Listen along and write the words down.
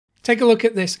Take a look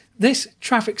at this. This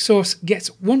traffic source gets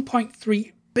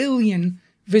 1.3 billion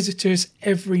visitors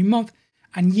every month,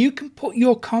 and you can put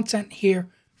your content here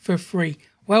for free.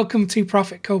 Welcome to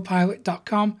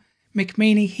ProfitCopilot.com. Mick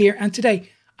Meaney here, and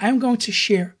today I am going to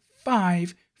share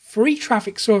 5 free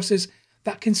traffic sources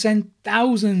that can send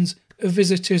thousands of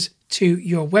visitors to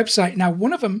your website. Now,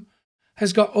 one of them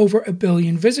has got over 1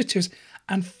 billion visitors,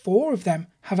 and 4 of them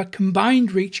have a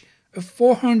combined reach of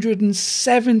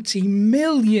 470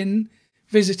 million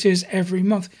visitors every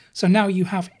month. So now you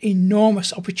have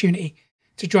enormous opportunity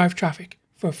to drive traffic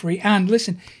for free. And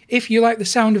listen, if you like the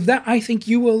sound of that, I think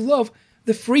you will love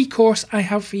the free course I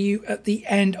have for you at the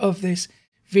end of this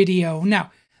video.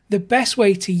 Now, the best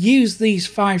way to use these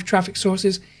 5 traffic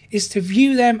sources is to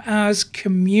view them as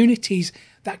communities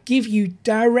that give you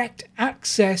direct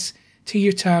access to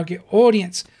your target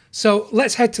audience. So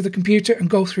let's head to the computer and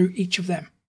go through each of them.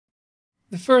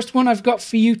 The first one I've got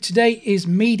for you today is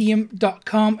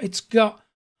Medium.com. It's got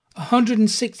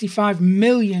 165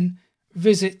 million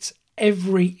visits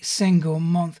every single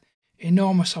month.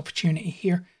 Enormous opportunity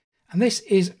here. And this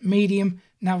is Medium.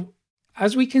 Now,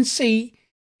 as we can see,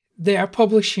 they are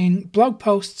publishing blog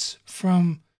posts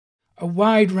from a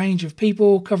wide range of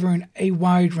people covering a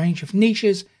wide range of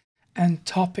niches and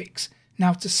topics.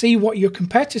 Now, to see what your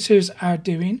competitors are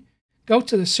doing, go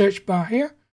to the search bar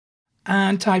here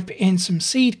and type in some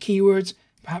seed keywords,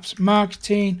 perhaps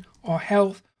marketing or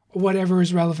health or whatever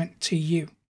is relevant to you.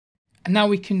 And now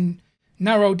we can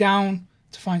narrow down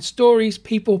to find stories,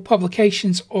 people,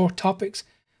 publications, or topics.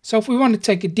 So if we want to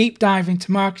take a deep dive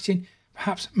into marketing,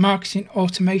 perhaps marketing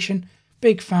automation,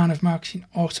 big fan of marketing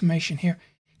automation here,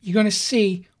 you're going to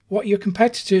see what your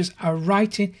competitors are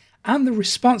writing and the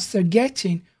response they're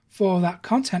getting for that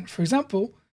content. For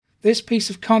example, this piece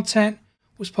of content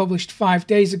was published 5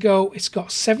 days ago. It's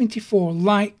got 74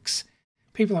 likes.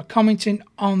 People are commenting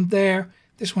on there.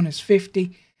 This one is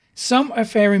 50. Some are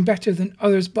faring better than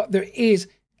others, but there is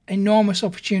enormous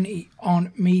opportunity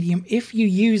on Medium if you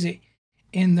use it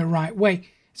in the right way.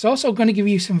 It's also going to give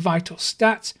you some vital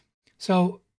stats.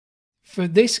 So for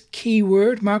this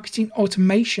keyword, marketing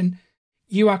automation,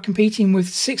 you are competing with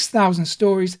 6,000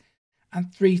 stories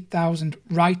and 3,000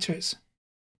 writers.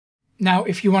 Now,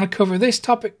 if you want to cover this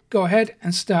topic, go ahead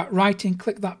and start writing.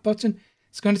 Click that button.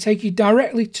 It's going to take you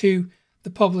directly to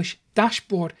the Publish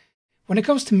dashboard. When it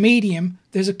comes to Medium,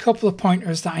 there's a couple of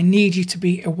pointers that I need you to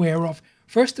be aware of.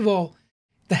 First of all,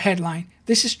 the headline.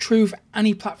 This is true for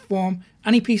any platform,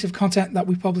 any piece of content that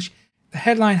we publish. The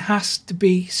headline has to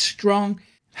be strong,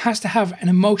 has to have an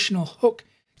emotional hook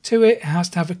to it, it has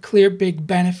to have a clear big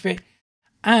benefit,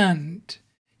 and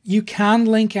you can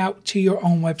link out to your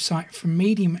own website from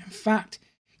Medium. In fact,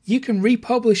 you can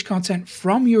republish content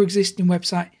from your existing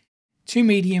website to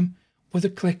Medium with a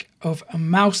click of a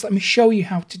mouse. Let me show you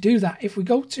how to do that. If we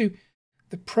go to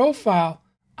the profile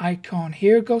icon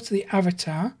here, go to the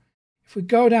avatar. If we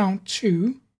go down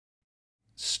to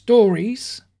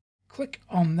stories, click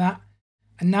on that,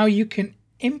 and now you can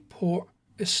import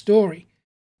a story.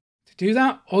 To do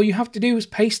that, all you have to do is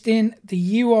paste in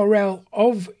the URL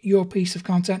of your piece of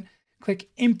content, click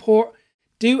import,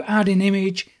 do add an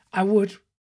image. I would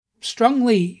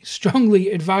strongly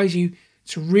advise you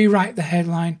to rewrite the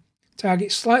headline,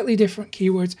 target slightly different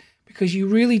keywords, because you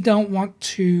really don't want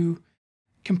to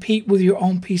compete with your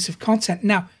own piece of content.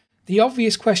 Now, the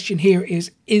obvious question here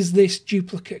is this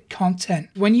duplicate content?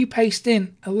 When you paste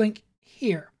in a link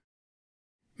here,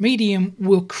 Medium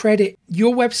will credit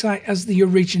your website as the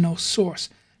original source.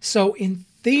 So in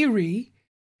theory,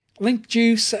 link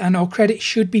juice and all credit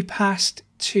should be passed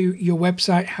to your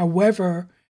website. However,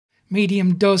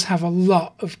 Medium does have a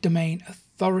lot of domain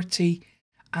authority,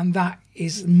 and that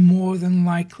is more than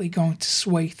likely going to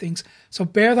sway things. So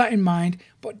bear that in mind,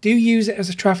 but do use it as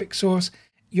a traffic source.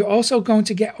 You're also going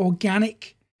to get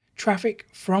organic traffic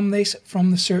from this, from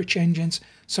the search engines.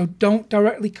 So don't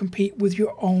directly compete with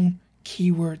your own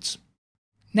keywords.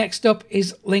 Next up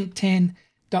is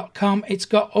LinkedIn.com. It's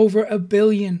got over 1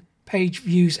 billion page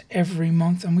views every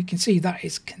month, and we can see that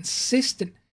is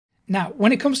consistent. Now,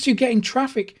 when it comes to getting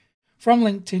traffic from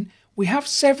LinkedIn, we have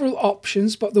several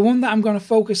options, but the one that I'm going to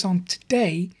focus on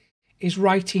today is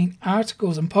writing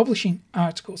articles and publishing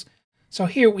articles. So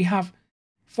here we have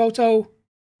photo,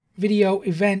 video,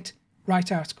 event,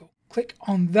 write article. Click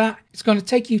on that. It's going to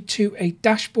take you to a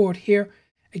dashboard here.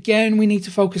 Again, we need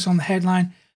to focus on the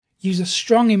headline. Use a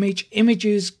strong image.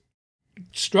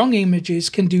 Strong images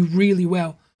can do really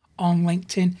well on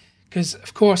LinkedIn because,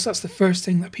 of course, that's the first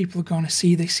thing that people are going to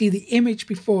see. They see the image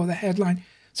before the headline,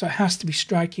 so it has to be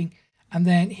striking. And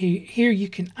then here you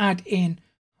can add in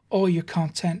all your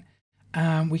content.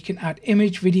 and we can add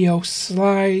image, video,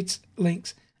 slides,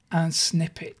 links, and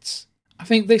snippets. I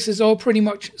think this is all pretty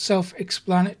much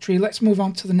self-explanatory. Let's move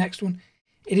on to the next one.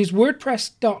 It is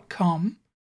WordPress.com.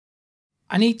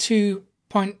 I need to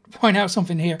point out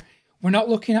something here. We're not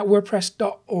looking at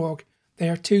WordPress.org. They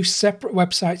are two separate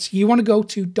websites. You want to go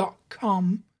to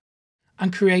 .com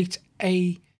and create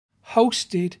a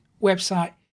hosted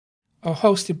website or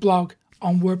hosted blog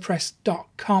on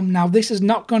WordPress.com. Now, this is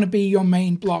not going to be your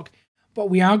main blog, but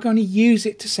we are going to use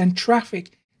it to send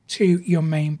traffic to your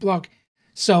main blog.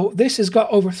 So this has got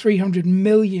over 300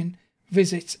 million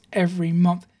visits every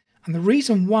month. And the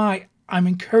reason why I'm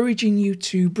encouraging you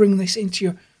to bring this into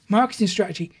your marketing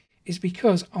strategy is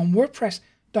because on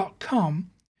WordPress.com,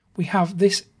 we have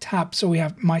this tab. So we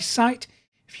have My Site.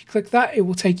 If you click that, it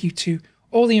will take you to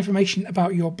all the information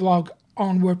about your blog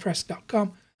on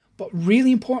WordPress.com. But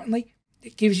really importantly,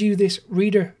 it gives you this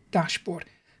reader dashboard.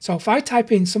 So if I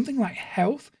type in something like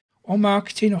health or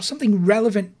marketing or something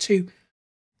relevant to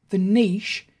the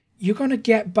niche, you're going to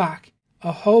get back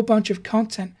a whole bunch of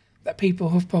content that people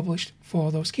have published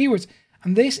for those keywords.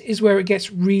 And this is where it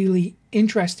gets really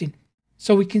interesting.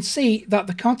 So we can see that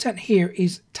the content here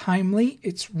is timely,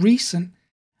 it's recent,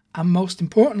 and most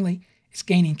importantly, it's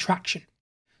gaining traction.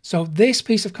 So this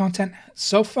piece of content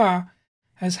so far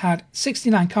has had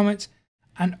 69 comments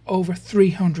and over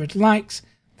 300 likes.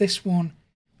 This one,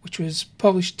 which was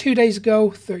published 2 days ago,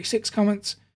 36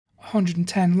 comments,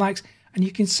 110 likes. And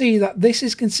you can see that this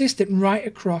is consistent right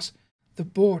across the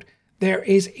board. There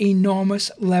is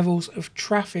enormous levels of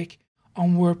traffic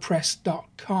on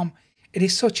WordPress.com. It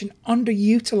is such an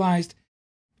underutilized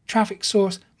traffic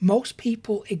source. Most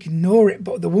people ignore it,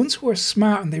 but the ones who are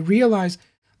smart and they realize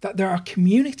that there are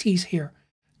communities here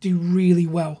do really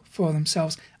well for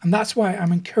themselves. And that's why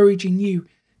I'm encouraging you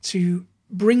to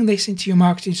bring this into your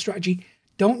marketing strategy.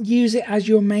 Don't use it as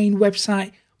your main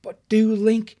website, but do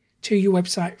link to your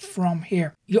website from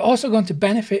here. You're also going to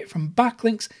benefit from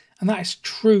backlinks, and that is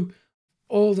true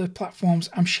all the platforms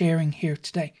I'm sharing here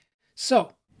today.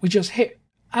 So we just hit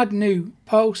add new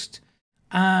post,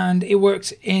 and it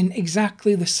works in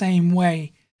exactly the same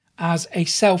way as a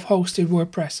self-hosted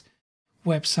WordPress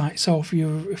website. So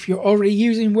if you're already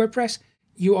using WordPress,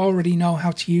 you already know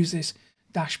how to use this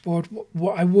dashboard.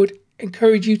 What I would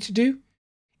encourage you to do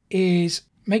is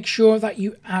make sure that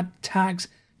you add tags.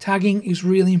 Tagging is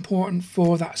really important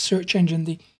for that search engine,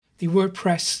 the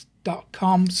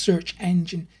WordPress.com search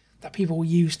engine that people will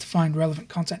use to find relevant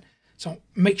content. So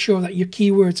make sure that your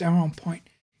keywords are on point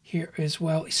here as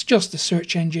well. It's just a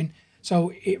search engine,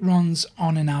 so it runs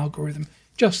on an algorithm,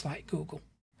 just like Google.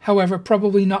 However,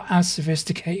 probably not as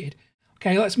sophisticated.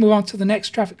 Okay, let's move on to the next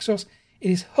traffic source. It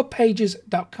is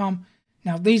hubpages.com.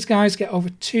 Now, these guys get over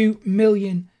 2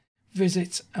 million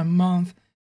visits a month.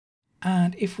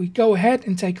 And if we go ahead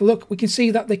and take a look, we can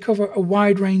see that they cover a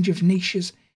wide range of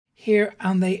niches here,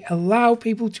 and they allow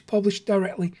people to publish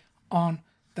directly on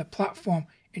the platform.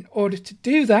 In order to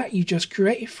do that, you just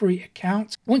create a free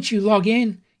account. Once you log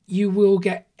in, you will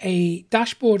get a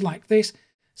dashboard like this.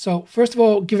 So first of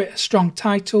all, give it a strong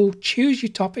title, choose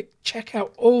your topic, check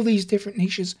out all these different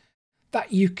niches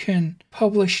that you can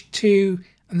publish to,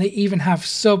 and they even have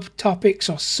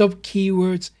subtopics or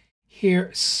sub-keywords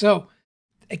here. So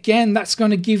again, that's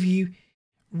going to give you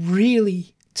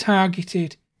really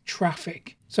targeted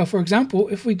traffic. So for example,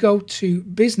 if we go to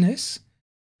business,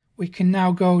 we can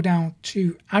now go down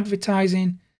to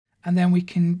advertising, and then we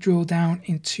can drill down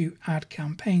into ad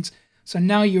campaigns. So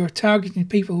now you're targeting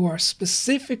people who are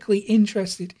specifically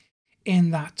interested in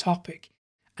that topic.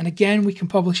 And again, we can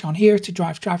publish on here to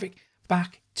drive traffic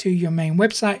back to your main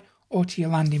website or to your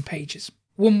landing pages.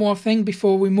 One more thing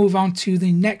before we move on to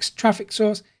the next traffic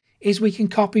source is we can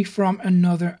copy from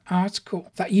another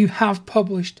article that you have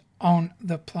published on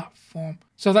the platform.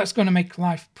 So that's going to make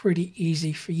life pretty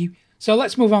easy for you. So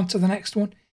let's move on to the next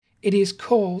one. It is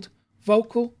called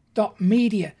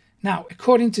vocal.media. Now,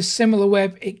 according to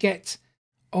SimilarWeb, it gets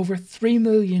over 3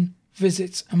 million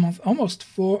visits a month, almost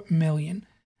 4 million.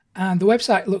 And the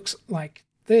website looks like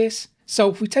this. So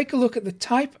if we take a look at the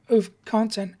type of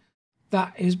content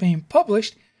that is being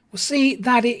published, we'll see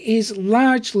that it is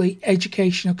largely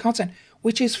educational content,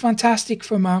 which is fantastic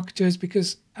for marketers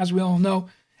because, as we all know,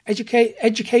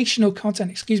 educational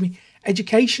content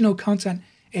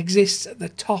exists at the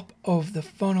top of the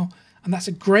funnel. And that's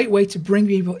a great way to bring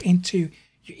people into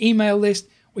your email list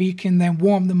where you can then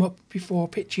warm them up before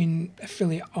pitching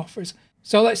affiliate offers.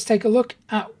 So let's take a look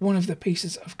at one of the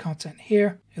pieces of content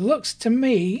here. It looks to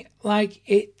me like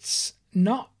it's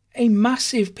not a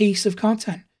massive piece of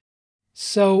content.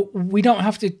 So we don't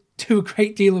have to do a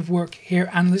great deal of work here.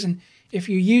 And listen, if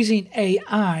you're using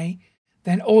AI,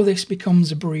 then all this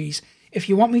becomes a breeze. If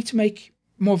you want me to make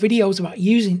more videos about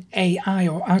using AI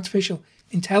or artificial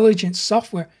intelligence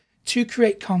software to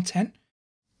create content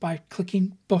by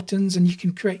clicking buttons, and you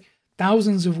can create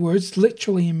thousands of words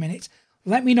literally in minutes,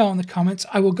 let me know in the comments.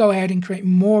 I will go ahead and create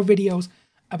more videos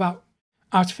about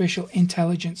artificial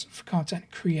intelligence for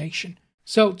content creation.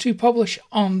 So to publish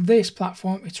on this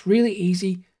platform, it's really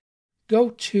easy. Go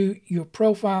to your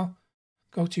profile,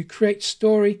 go to create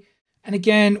story, and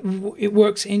again, it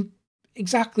works in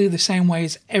exactly the same way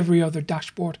as every other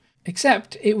dashboard,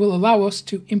 except it will allow us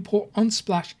to import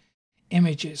Unsplash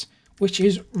images, which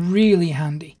is really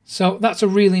handy. So that's a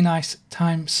really nice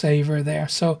time saver there.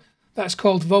 So that's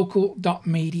called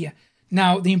vocal.media.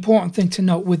 Now, the important thing to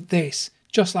note with this,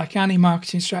 just like any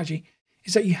marketing strategy,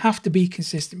 is that you have to be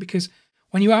consistent, because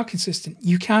when you are consistent,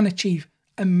 you can achieve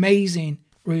amazing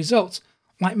results.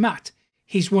 Like Matt,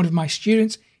 he's one of my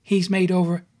students. He's made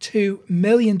over $2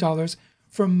 million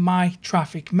from my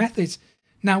traffic methods.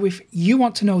 Now, if you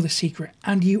want to know the secret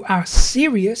and you are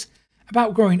serious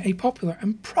about growing a popular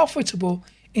and profitable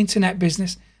internet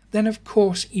business, then of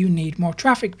course you need more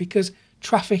traffic, because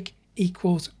traffic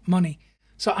equals money.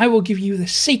 So I will give you the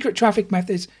secret traffic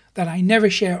methods that I never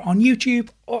share on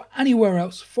YouTube or anywhere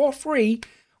else for free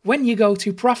when you go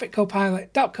to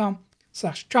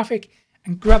profitcopilot.com/traffic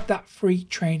and grab that free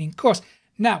training course.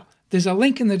 Now, there's a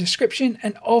link in the description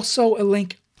and also a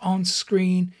link on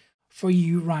screen for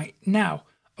you right now.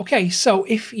 Okay, so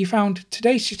if you found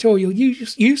today's tutorial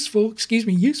useful,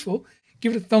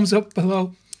 give it a thumbs up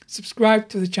below, subscribe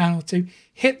to the channel too,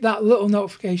 hit that little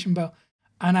notification bell,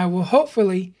 and I will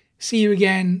hopefully see you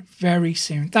again very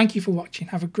soon. Thank you for watching.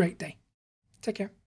 Have a great day. Take care.